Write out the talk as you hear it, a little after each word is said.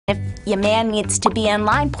your man needs to be in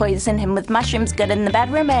line, poison him with mushrooms, good in the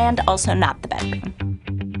bedroom and also not the bedroom.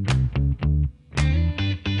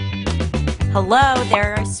 Hello,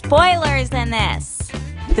 there are spoilers in this.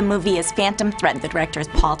 The movie is Phantom Thread. The director is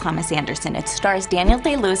Paul Thomas Anderson. It stars Daniel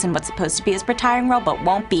Day-Lewis in what's supposed to be his retiring role, but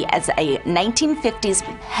won't be, as a 1950s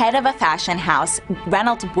head of a fashion house,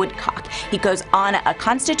 Reynolds Woodcock. He goes on a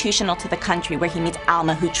constitutional to the country where he meets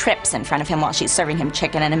Alma, who trips in front of him while she's serving him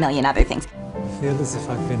chicken and a million other things. I feel as if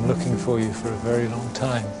I've been looking for you for a very long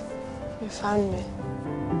time. You found me.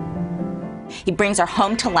 He brings her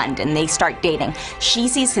home to London. They start dating. She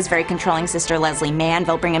sees his very controlling sister, Leslie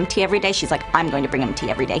Manville, bring him tea every day. She's like, I'm going to bring him tea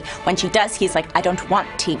every day. When she does, he's like, I don't want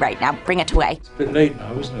tea right now. Bring it away. It's a bit late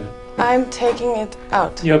now, isn't it? I'm taking it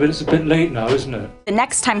out. Yeah, but it's a bit late now, isn't it? The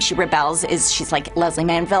next time she rebels is she's like, Leslie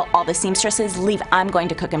Manville, all the seamstresses, leave. I'm going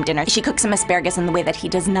to cook him dinner. She cooks him asparagus in the way that he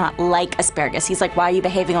does not like asparagus. He's like, why are you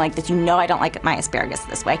behaving like this? You know I don't like my asparagus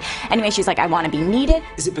this way. Anyway, she's like, I want to be needed.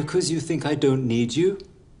 Is it because you think I don't need you?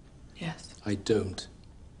 Yes. I don't.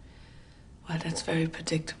 Well, that's very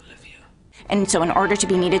predictable of you. And so in order to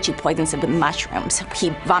be needed, she poisons him with mushrooms. He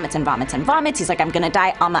vomits and vomits and vomits. He's like, I'm gonna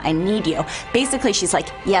die, Alma, I need you. Basically, she's like,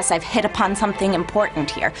 yes, I've hit upon something important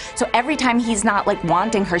here. So every time he's not like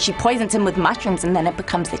wanting her, she poisons him with mushrooms and then it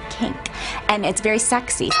becomes a kink. And it's very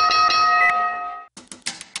sexy.